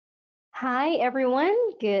Hi, everyone.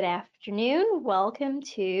 Good afternoon. Welcome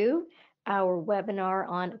to our webinar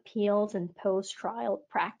on appeals and post-trial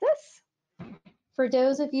practice. For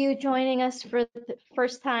those of you joining us for the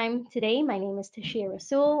first time today, my name is Tashia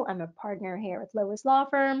Rasul. I'm a partner here at LOIS Law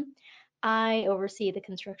Firm. I oversee the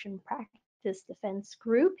construction practice defense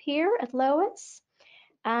group here at LOIS.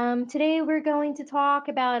 Today we're going to talk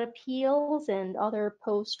about appeals and other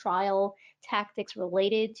post-trial tactics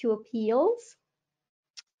related to appeals.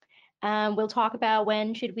 We'll talk about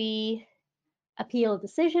when should we appeal a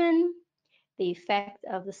decision, the effect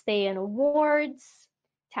of the stay and awards,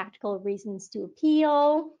 tactical reasons to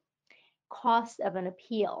appeal, cost of an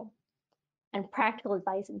appeal, and practical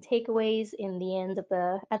advice and takeaways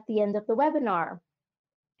at the end of the webinar.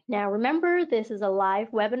 Now remember, this is a live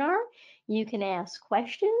webinar. You can ask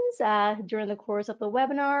questions during the course of the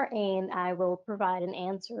webinar, and I will provide an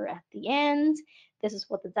answer at the end. This is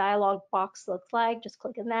what the dialog box looks like. Just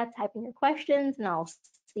click on that, type in your questions, and I'll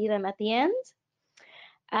see them at the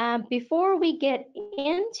end. Before we get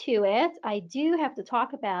into it, I do have to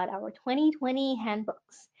talk about our 2020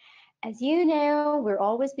 handbooks. As you know, we're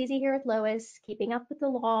always busy here at LOIS, keeping up with the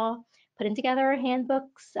law, putting together our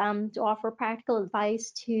handbooks to offer practical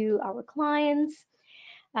advice to our clients.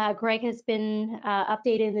 Greg has been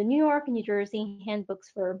updating the New York and New Jersey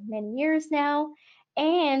handbooks for many years now.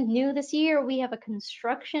 And new this year, we have a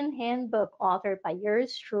construction handbook authored by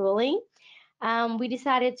yours truly. We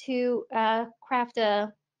decided to craft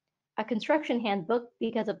a construction handbook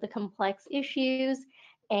because of the complex issues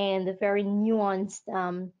and the very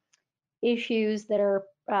nuanced issues that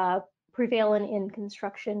are prevalent in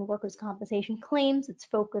construction workers' compensation claims. It's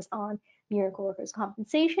focused on New York workers'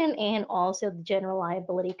 compensation and also the general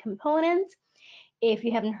liability component. If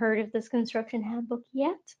you haven't heard of this construction handbook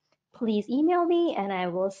yet, please email me and I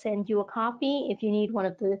will send you a copy. If you need one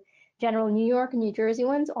of the general New York and New Jersey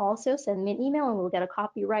ones, also send me an email and we'll get a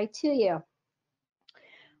copy right to you.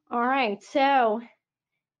 All right, so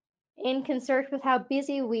in concert with how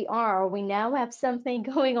busy we are, we now have something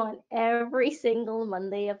going on every single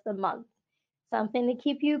Monday of the month. Something to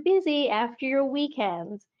keep you busy after your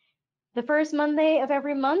weekend. The first Monday of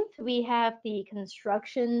every month, we have the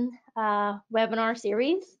construction webinar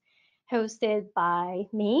series hosted by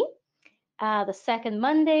me. The second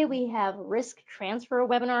Monday, we have risk transfer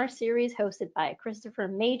webinar series hosted by Christopher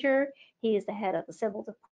Major. He is the head of the civil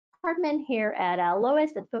department here at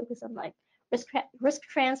LOIS that focus on like risk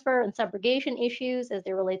transfer and subrogation issues as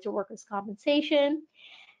they relate to workers' compensation.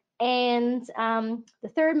 And the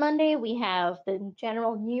third Monday, we have the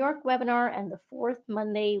general New York webinar, and the fourth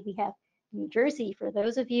Monday, we have New Jersey for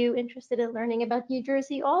those of you interested in learning about New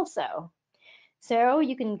Jersey also. So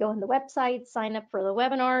you can go on the website, sign up for the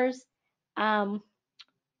webinars.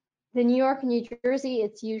 The New York and New Jersey,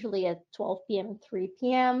 it's usually at 12 p.m. and 3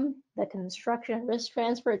 p.m. The construction and risk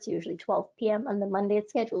transfer, it's usually 12 p.m. on the Monday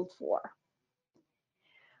it's scheduled for.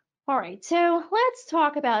 All right, so let's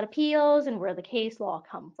talk about appeals and where the case law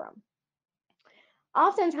come from.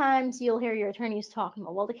 Oftentimes you'll hear your attorneys talking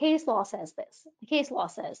about, well, the case law says this, the case law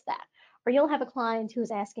says that, or you'll have a client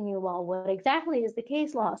who's asking you, well, what exactly does the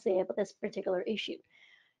case law say about this particular issue?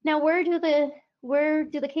 Now, where do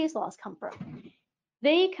the case laws come from?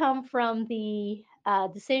 They come from the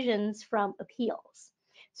decisions from appeals.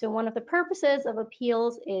 So one of the purposes of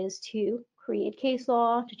appeals is to create case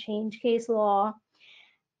law, to change case law.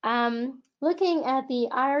 Looking at the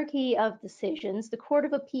hierarchy of decisions, the Court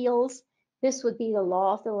of Appeals, this would be the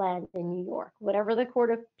law of the land in New York. Whatever the Court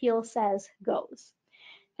of Appeals says goes.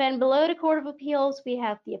 Then below the Court of Appeals, we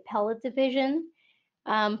have the Appellate Division.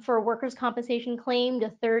 For a workers' compensation claim, the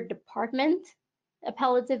Third Department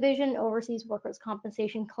Appellate Division oversees workers'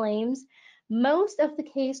 compensation claims. Most of the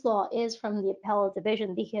case law is from the Appellate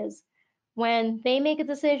Division because when they make a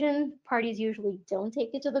decision, parties usually don't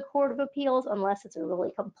take it to the Court of Appeals unless it's a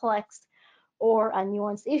really complex or a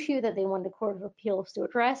nuanced issue that they want the Court of Appeals to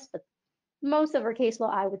address. But most of our case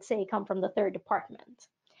law, I would say, come from the Third Department.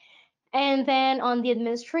 And then on the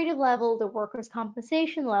administrative level, the workers'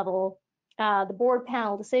 compensation level, the board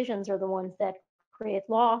panel decisions are the ones that create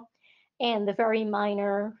law, and the very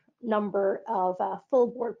minor number of full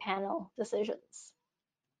board panel decisions.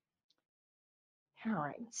 All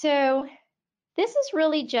right, so this is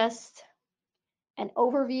really just an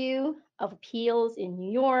overview of appeals in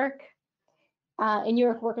New York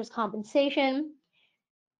workers' compensation.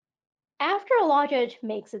 After a law judge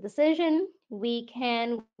makes a decision, we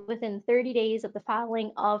can, within 30 days of the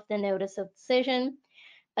filing of the notice of decision,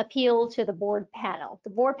 appeal to the board panel.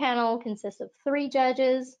 The board panel consists of 3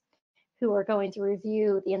 judges who are going to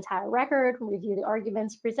review the entire record, review the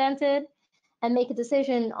arguments presented, and make a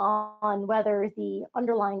decision on whether the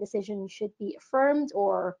underlying decision should be affirmed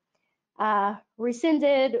or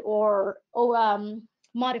rescinded or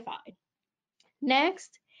modified.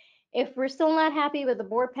 Next, if we're still not happy with the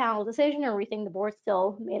board panel decision, or we think the board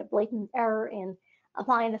still made a blatant error in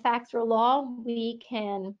applying the facts or law, we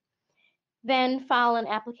can then file an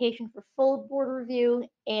application for full board review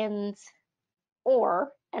and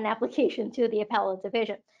or an application to the appellate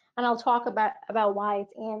division. And I'll talk about why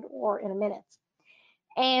it's and or in a minute.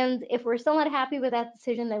 And if we're still not happy with that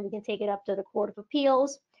decision, then we can take it up to the Court of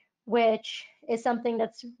Appeals, which is something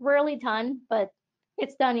that's rarely done, but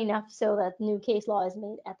it's done enough so that new case law is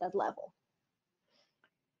made at that level.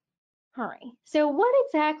 All right, so what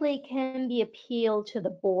exactly can be appealed to the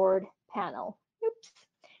board panel? Oops.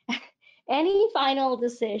 Any final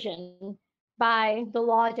decision by the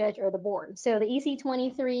law judge or the board. So the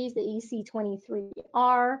EC23s, the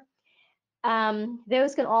EC23R,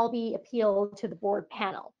 those can all be appealed to the board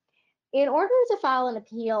panel. In order to file an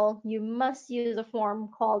appeal, you must use a form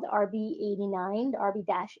called RB89,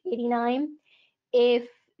 RB-89. If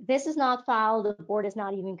this is not filed, the board is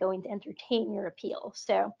not even going to entertain your appeal.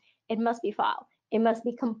 So it must be filed. It must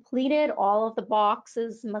be completed. All of the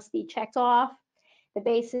boxes must be checked off. The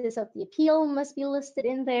basis of the appeal must be listed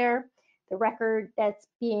in there. The record that's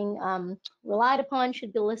being relied upon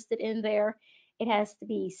should be listed in there. It has to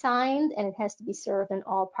be signed and it has to be served on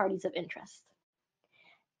all parties of interest.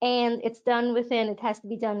 And it has to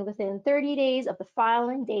be done within 30 days of the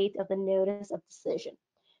filing date of the notice of decision.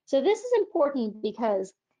 So this is important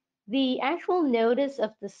because the actual notice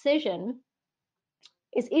of decision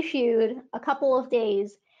is issued a couple of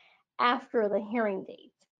days after the hearing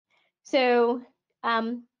date. So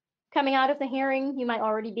coming out of the hearing, you might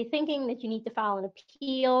already be thinking that you need to file an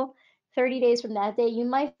appeal. 30 days from that day, you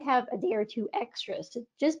might have a day or two extra. So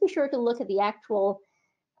just be sure to look at the actual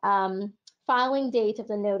filing date of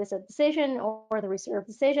the notice of decision or the reserved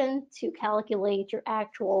decision to calculate your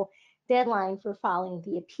actual deadline for filing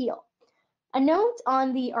the appeal. A note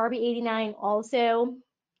on the RB89 also,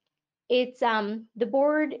 the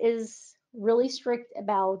board is really strict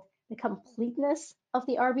about the completeness of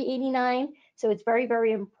the RB89. So it's very,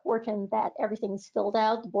 very important that everything is filled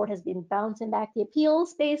out. The board has been bouncing back the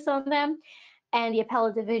appeals based on them, and the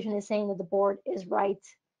appellate division is saying that the board is right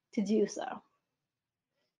to do so.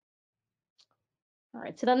 All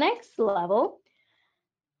right, so the next level,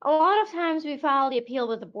 a lot of times we file the appeal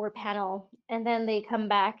with the board panel and then they come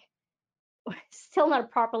back still not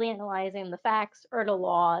properly analyzing the facts or the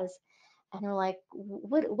laws. And they're like,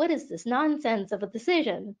 what is this nonsense of a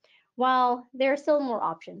decision? Well, there are still more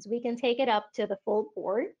options. We can take it up to the full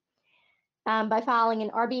board by filing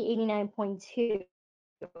an RB 89.2.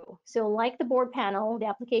 So like the board panel, the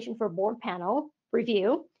application for board panel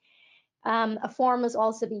review, a form must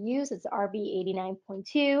also be used. It's RB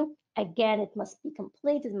 89.2. Again, it must be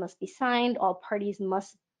complete. It must be signed. All parties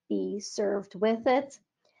must be served with it.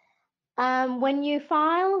 When you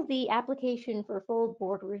file the application for full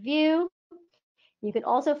board review, you can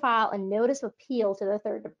also file a notice of appeal to the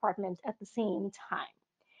third department at the same time.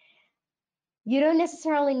 You don't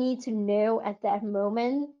necessarily need to know at that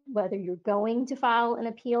moment whether you're going to file an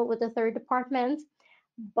appeal with the third department,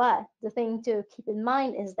 but the thing to keep in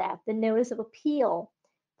mind is that the notice of appeal,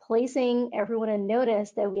 placing everyone on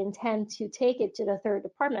notice that we intend to take it to the third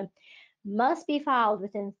department, must be filed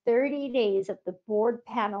within 30 days of the board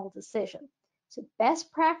panel decision. So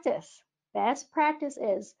best practice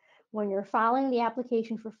is when you're filing the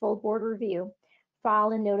application for full board review,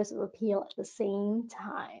 file a notice of appeal at the same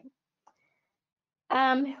time.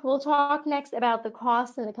 We'll talk next about the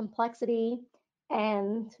cost and the complexity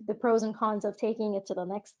and the pros and cons of taking it to the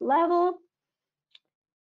next level.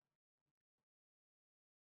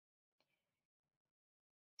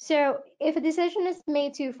 So if a decision is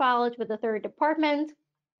made to file it with the third department,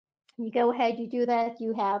 you go ahead, you do that.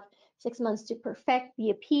 You have 6 months to perfect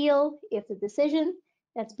the appeal. If the decision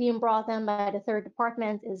that's being brought down by the third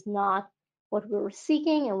department is not what we were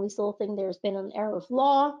seeking and we still think there's been an error of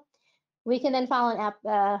law, we can then file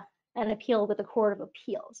an appeal with the Court of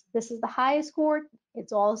Appeals. This is the highest court.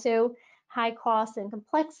 It's also high cost and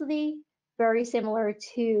complexity, very similar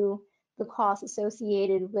to the costs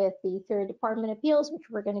associated with the third department appeals, which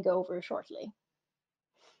we're going to go over shortly.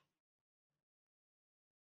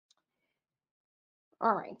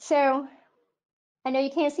 All right, so I know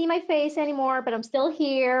you can't see my face anymore, but I'm still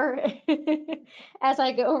here as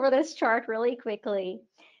I go over this chart really quickly.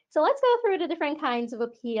 So let's go through the different kinds of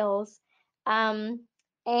appeals. And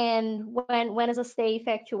when is a stay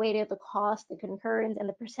effectuated, the cost, the concurrence, and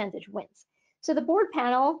the percentage wins. So the board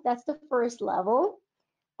panel, that's the first level.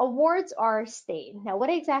 awards are stayed. Now, what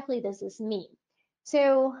exactly does this mean?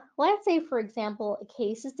 So let's say, for example, a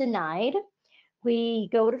case is denied. We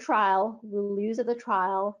go to trial, we lose at the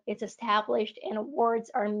trial, it's established, and awards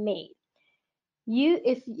are made.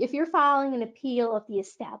 If you're filing an appeal of the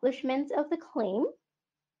establishment of the claim,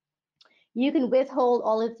 you can withhold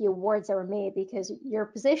all of the awards that were made because your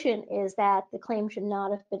position is that the claim should not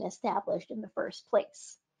have been established in the first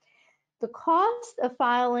place. The cost of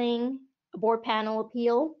filing a board panel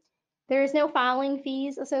appeal, there is no filing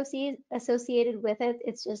fees associated with it.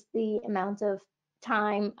 It's just the amount of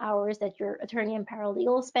time, hours that your attorney and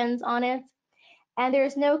paralegal spends on it. And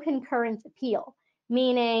there's no concurrent appeal,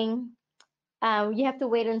 meaning you have to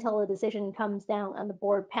wait until a decision comes down on the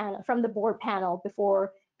board panel from the board panel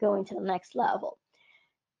before going to the next level.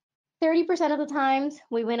 30% of the times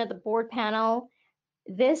we win at the board panel.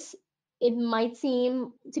 It might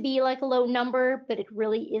seem to be like a low number, but it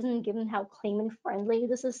really isn't given how claimant friendly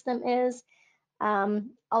the system is.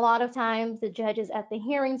 A lot of times the judges at the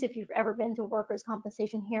hearings, if you've ever been to workers'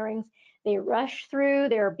 compensation hearings, they rush through,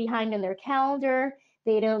 they're behind in their calendar,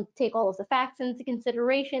 they don't take all of the facts into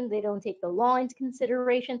consideration, they don't take the law into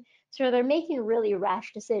consideration, so they're making really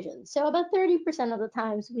rash decisions. So about 30% of the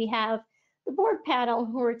times we have the board panel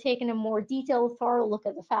who are taking a more detailed, thorough look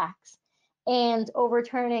at the facts and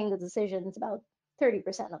overturning the decisions about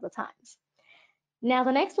 30% of the times. Now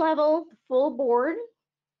the next level, the full board,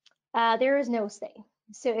 there is no stay.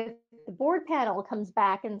 So if the board panel comes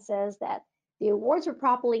back and says that the awards were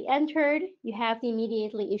properly entered, you have to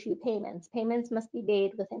immediately issue payments. Payments must be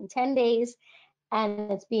made within 10 days,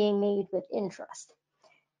 and it's being made with interest.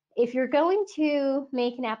 If you're going to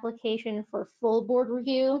make an application for full board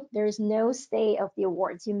review, there's no stay of the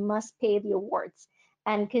awards. You must pay the awards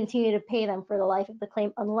and continue to pay them for the life of the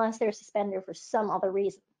claim unless they're suspended for some other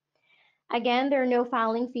reason. Again, there are no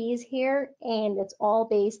filing fees here, and it's all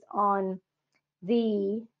based on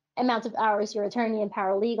the amount of hours your attorney and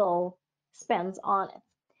paralegal spends on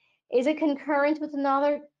it. Is it concurrent with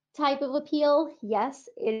another type of appeal? Yes,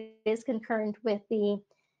 it is concurrent with the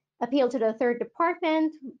appeal to the third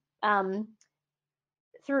department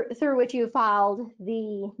through which you filed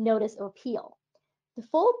the notice of appeal. The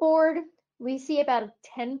full board, we see about a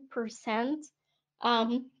 10%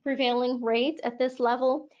 prevailing rate at this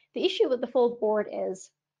level. The issue with the full board is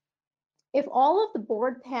if all of the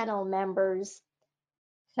board panel members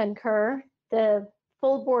concur, the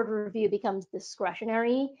full board review becomes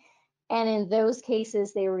discretionary. And in those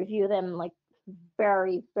cases, they review them like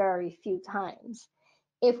very, very few times.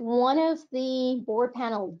 If one of the board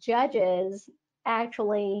panel judges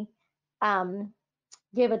actually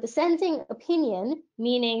give a dissenting opinion,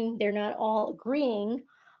 meaning they're not all agreeing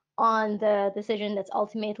on the decision that's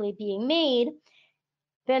ultimately being made,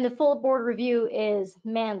 then the full board review is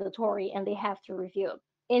mandatory and they have to review it.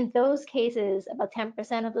 In those cases, about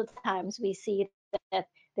 10% of the times we see that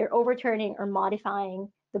they're overturning or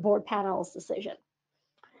modifying the board panel's decision.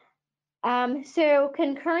 So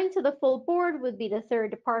concurrent to the full board would be the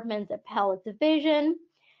third department's appellate division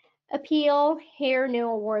appeal. Here,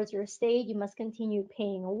 no awards are stayed. You must continue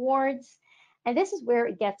paying awards. And this is where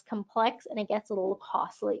it gets complex and it gets a little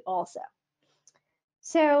costly also.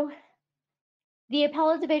 So the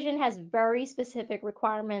appellate division has very specific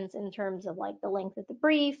requirements in terms of like the length of the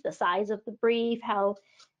brief, the size of the brief, how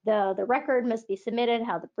the record must be submitted,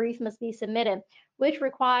 how the brief must be submitted, which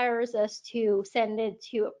requires us to send it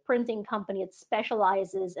to a printing company that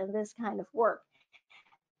specializes in this kind of work.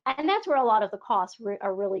 And that's where a lot of the costs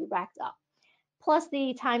are really racked up. Plus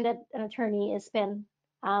the time that an attorney is spent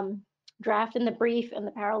drafting the brief and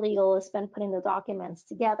the paralegal is spent putting the documents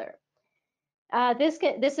together.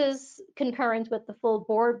 This is concurrent with the full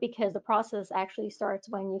board because the process actually starts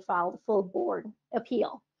when you file the full board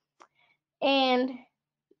appeal. And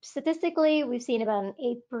statistically, we've seen about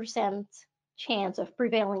an 8% chance of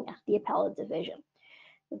prevailing at the appellate division.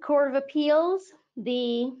 The Court of Appeals,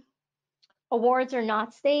 the awards are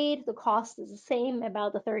not stayed. The cost is the same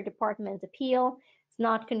about the third department appeal. It's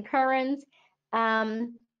not concurrent.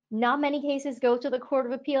 Not many cases go to the Court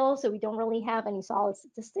of Appeals, so we don't really have any solid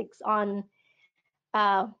statistics on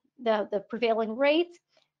the prevailing rate.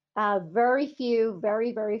 Very few,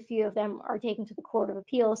 very few of them are taken to the Court of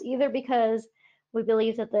Appeals, either because we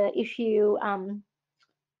believe that the issue,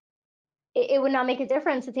 it would not make a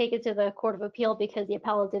difference to take it to the Court of Appeal because the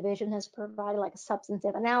appellate division has provided like a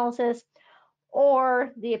substantive analysis,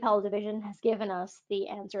 or the appellate division has given us the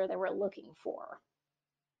answer that we're looking for.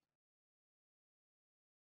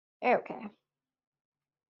 Okay.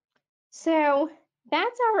 So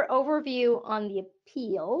that's our overview on the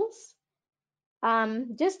appeals.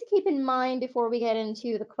 Just to keep in mind before we get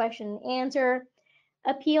into the question and answer,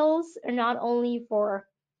 appeals are not only for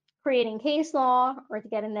creating case law or to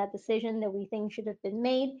get in that decision that we think should have been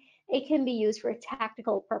made. It can be used for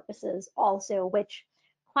tactical purposes also, which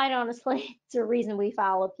quite honestly, it's a reason we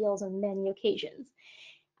file appeals on many occasions.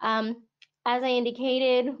 As I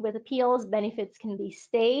indicated, with appeals, benefits can be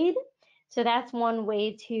stayed. So that's one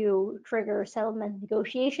way to trigger settlement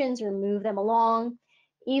negotiations or move them along,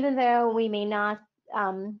 even though we may not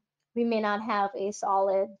have a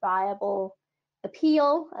solid, viable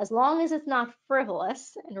appeal. As long as it's not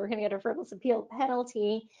frivolous, and we're going to get a frivolous appeal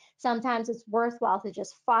penalty, sometimes it's worthwhile to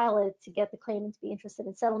just file it to get the claimant to be interested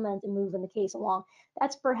in settlement and moving the case along.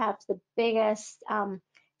 That's perhaps the biggest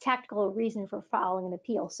tactical reason for filing an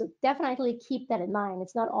appeal. So definitely keep that in mind.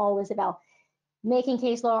 It's not always about making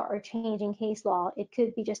case law or changing case law. It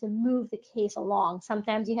could be just to move the case along.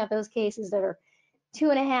 Sometimes you have those cases that are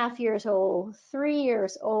 2.5 years old, 3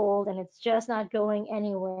 years old, and it's just not going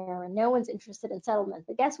anywhere and no one's interested in settlement.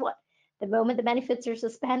 But guess what? The moment the benefits are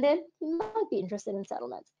suspended, you might be interested in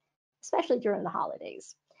settlement, especially during the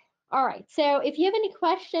holidays. All right, so if you have any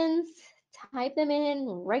questions, type them in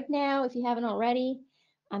right now if you haven't already.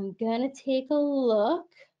 I'm gonna take a look.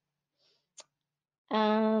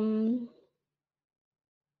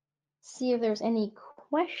 See if there's any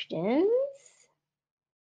questions.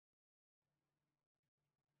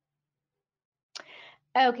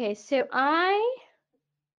 Okay, so I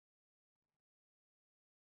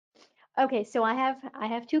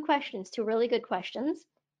have two questions, two really good questions.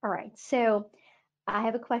 All right, so I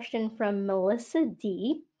have a question from Melissa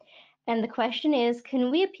D. And the question is, can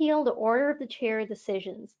we appeal the order of the chair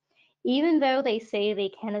decisions, even though they say they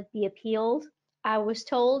cannot be appealed? I was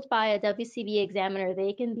told by a WCB examiner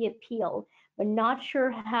they can be appealed, but not sure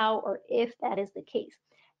how or if that is the case.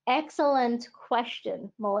 Excellent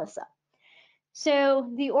question, Melissa. So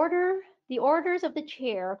the orders of the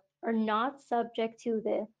chair are not subject to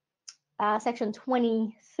the Section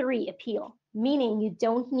 23 appeal, meaning you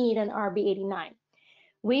don't need an RB 89.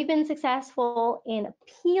 We've been successful in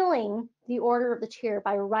appealing the order of the chair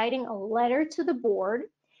by writing a letter to the board.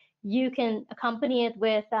 You can accompany it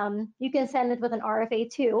with, you can send it with an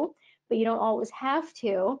RFA too, but you don't always have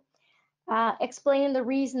to. Explain the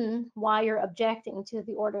reason why you're objecting to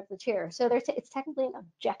the order of the chair. So it's technically an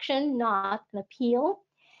objection, not an appeal.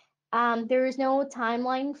 There is no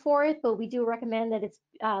timeline for it, but we do recommend that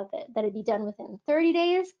that it be done within 30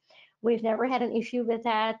 days. We've never had an issue with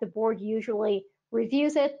that. The board usually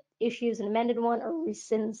reviews it, issues an amended one, or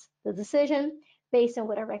rescinds the decision based on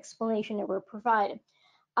whatever explanation that were provided.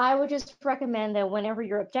 I would just recommend that whenever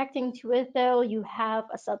you're objecting to it, though, you have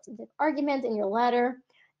a substantive argument in your letter,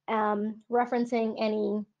 referencing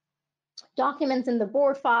any documents in the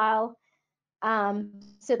board file,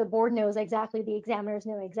 so the board knows exactly, the examiners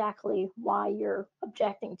know exactly why you're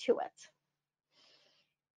objecting to it.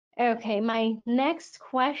 Okay, my next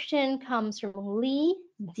question comes from Lee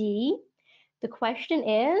D. The question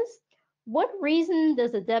is, what reason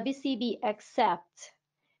does the WCB accept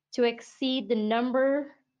to exceed the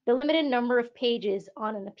limited number of pages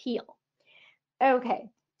on an appeal?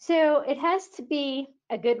 Okay, so it has to be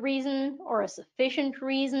a good reason or a sufficient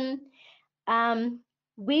reason.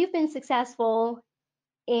 We've been successful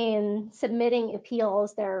in submitting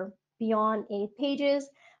appeals that are beyond 8 pages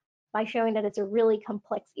by showing that it's a really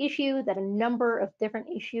complex issue, that a number of different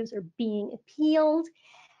issues are being appealed,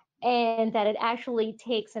 and that it actually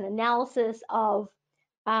takes an analysis of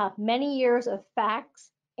many years of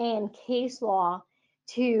facts and case law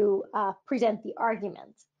to present the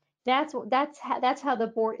argument. That's how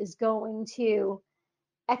the board is going to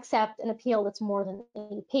accept an appeal that's more than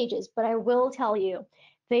 8 pages. But I will tell you,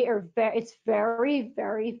 it's very,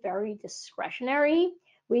 very, very discretionary.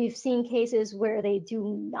 We've seen cases where they do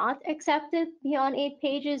not accept it beyond 8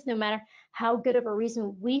 pages, no matter how good of a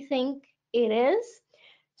reason we think it is.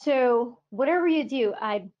 So whatever you do,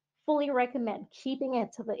 I fully recommend keeping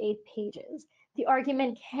it to the 8 pages. The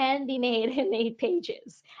argument can be made in 8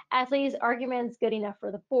 pages. At least argument's good enough for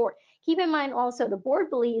the board. Keep in mind also, the board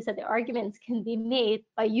believes that the arguments can be made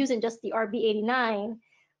by using just the RB 89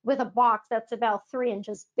 with a box that's about 3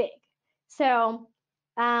 inches big. So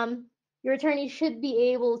your attorney should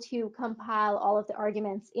be able to compile all of the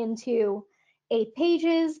arguments into 8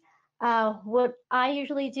 pages. What I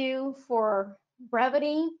usually do for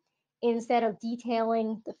brevity, instead of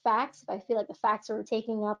detailing the facts, if I feel like the facts are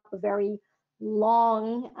taking up a very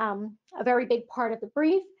long, a very big part of the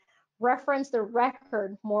brief, reference the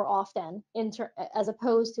record more often as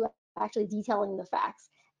opposed to actually detailing the facts.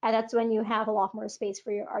 And that's when you have a lot more space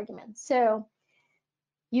for your argument. So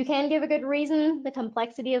you can give a good reason, the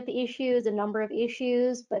complexity of the issues, the number of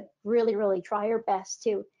issues, but really, really try your best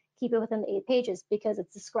to keep it within the 8 pages because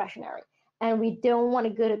it's discretionary. And we don't want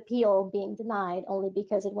a good appeal being denied only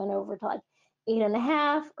because it went over to like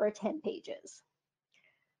 8.5 or 10 pages.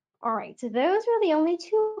 All right, so those are the only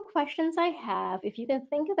 2 questions I have. If you can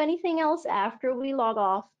think of anything else after we log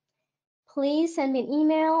off, please send me an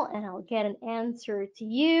email and I'll get an answer to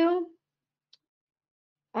you.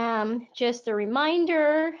 Just a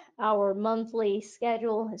reminder, our monthly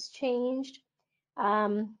schedule has changed.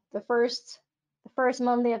 The first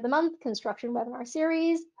Monday of the month, construction webinar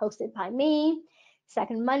series hosted by me.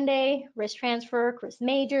 Second Monday, risk transfer, Chris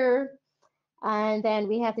Major. And then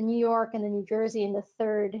we have the New York and the New Jersey in the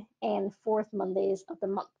 3rd and 4th Mondays of the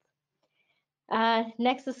month.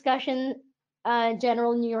 Next discussion,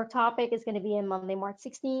 general New York topic is going to be on Monday, March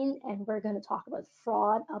 16, and we're going to talk about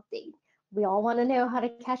fraud update. We all want to know how to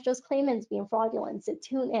catch those claimants being fraudulent, so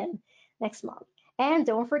tune in next month. And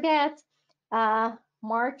don't forget,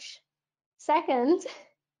 March 2nd,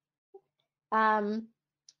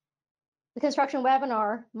 the construction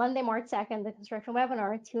webinar, Monday, March 2nd, the construction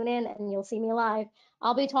webinar, tune in and you'll see me live.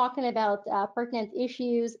 I'll be talking about pertinent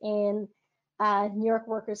issues in New York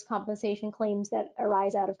workers' compensation claims that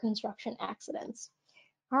arise out of construction accidents.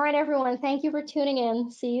 All right, everyone, thank you for tuning in.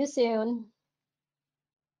 See you soon.